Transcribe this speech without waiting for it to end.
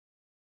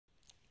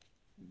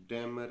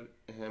Damar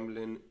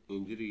Hamlin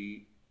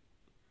injury,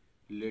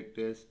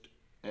 latest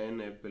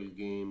NFL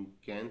game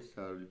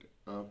cancelled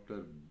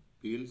after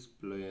Bills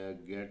player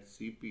gets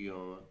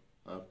CPR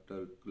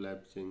after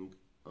collapsing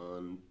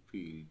on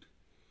field.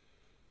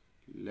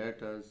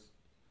 Let us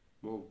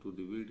move to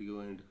the video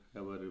and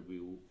have a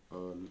review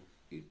on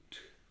it.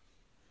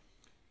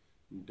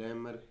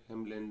 Damar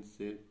Hamlin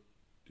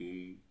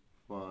safety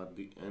for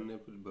the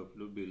NFL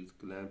Buffalo Bills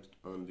collapsed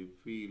on the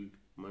field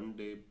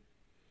Monday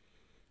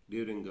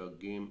during a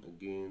game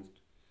against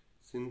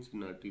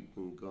Cincinnati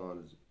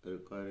Bengals,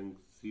 requiring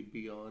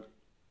CPR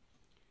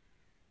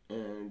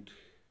and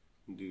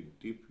the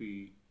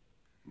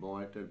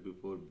defibrillator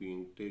before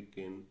being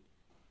taken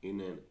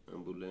in an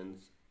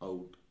ambulance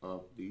out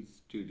of the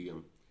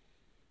stadium.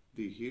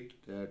 The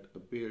hit that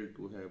appeared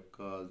to have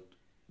caused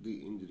the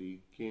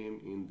injury came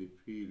in the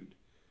field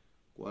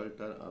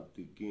quarter of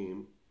the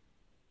game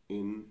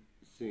in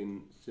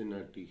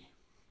Cincinnati.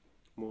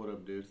 More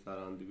updates are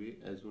on the way.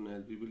 As soon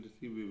as we will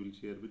receive, we will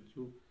share with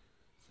you.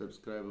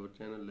 Subscribe our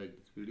channel, like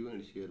this video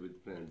and share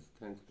with friends.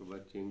 Thanks for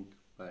watching.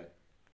 Bye.